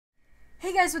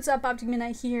Hey guys, what's up? OpTic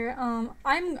MiDNiTE here.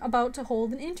 I'm about to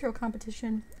hold an intro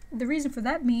competition. The reason for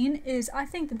that being is I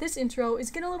think that this intro is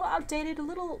getting a little outdated, a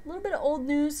little bit of old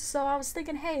news, so I was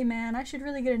thinking, hey man, I should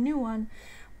really get a new one.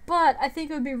 But I think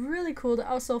it would be really cool to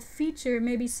also feature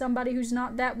maybe somebody who's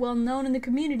not that well known in the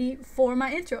community for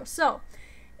my intro. So,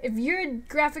 if you're a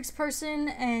graphics person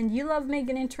and you love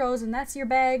making intros and that's your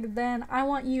bag, then I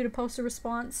want you to post a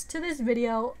response to this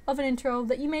video of an intro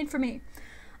that you made for me.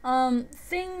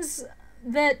 Things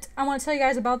that I want to tell you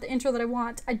guys about the intro that I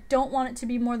want. I don't want it to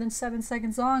be more than 7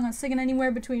 seconds long. I'm thinking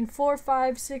anywhere between 4,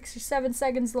 5, 6, or 7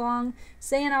 seconds long.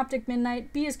 Say an OpTic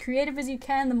MiDNiTE. Be as creative as you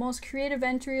can. The most creative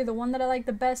entry, or the one that I like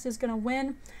the best, is going to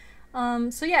win.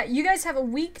 So yeah, you guys have a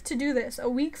week to do this. A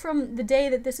week from the day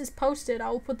that this is posted. I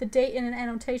will put the date in an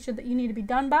annotation that you need to be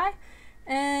done by.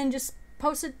 And just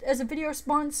post it as a video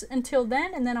response until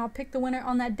then, and then I'll pick the winner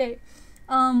on that date.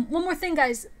 One more thing,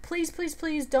 guys. Please, please,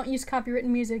 please don't use copywritten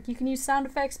music. You can use sound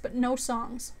effects, but no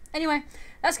songs. Anyway,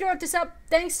 that's going to wrap this up.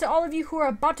 Thanks to all of you who are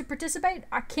about to participate.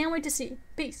 I can't wait to see you.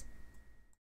 Peace.